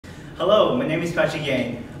Hello, my name is Patrick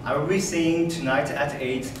Yang. I will be singing Tonight at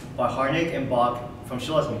 8 by Harnick and Bach from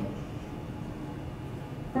Schlossman.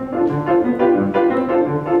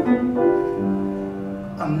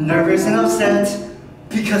 I'm nervous and upset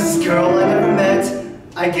because this girl I never met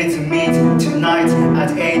I get to meet tonight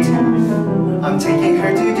at 8. I'm taking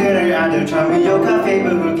her to dinner at the Charmillo Cafe,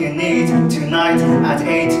 but who can eat tonight at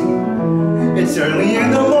 8? It's early in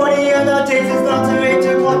the morning and the date is not till 8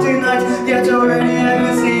 o'clock tonight, yet already I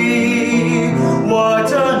can see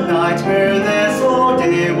what a nightmare this whole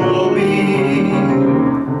day will be.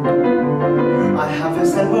 I haven't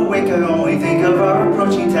slept awake, I only think of our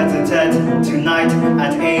approaching tete-a-tete tonight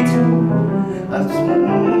at 8.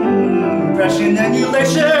 Impression and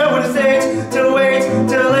elation when it's 8 to wait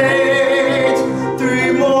till 8.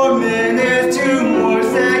 3 more minutes, 2 more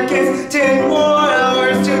seconds, 10 more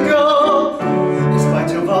hours to go. In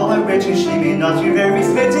spite of all our riches, she may not be very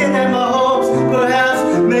smitten, and my hopes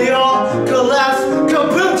perhaps may all collapse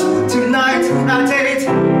kaput tonight at 8.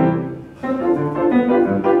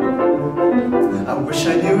 I wish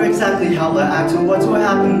I knew exactly how to act or what will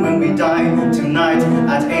happen when we die tonight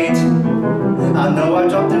at 8. I know I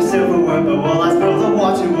dropped the silverware, but will I spill the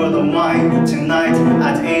water or the wine tonight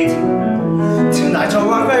at 8? Tonight I'll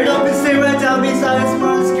walk right up and sit right down beside the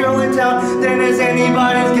smartest girl in town, then it's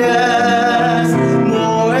anybody's guess.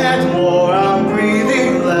 More and more I'm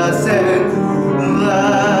breathing less and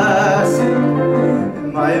less.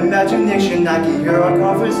 In my imagination I can hear our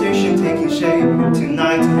conversation taking shape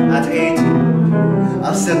tonight at 8.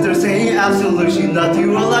 I'll sit there saying absolutely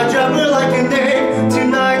nothing while I drop her like a name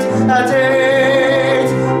tonight at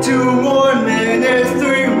 8. 2 more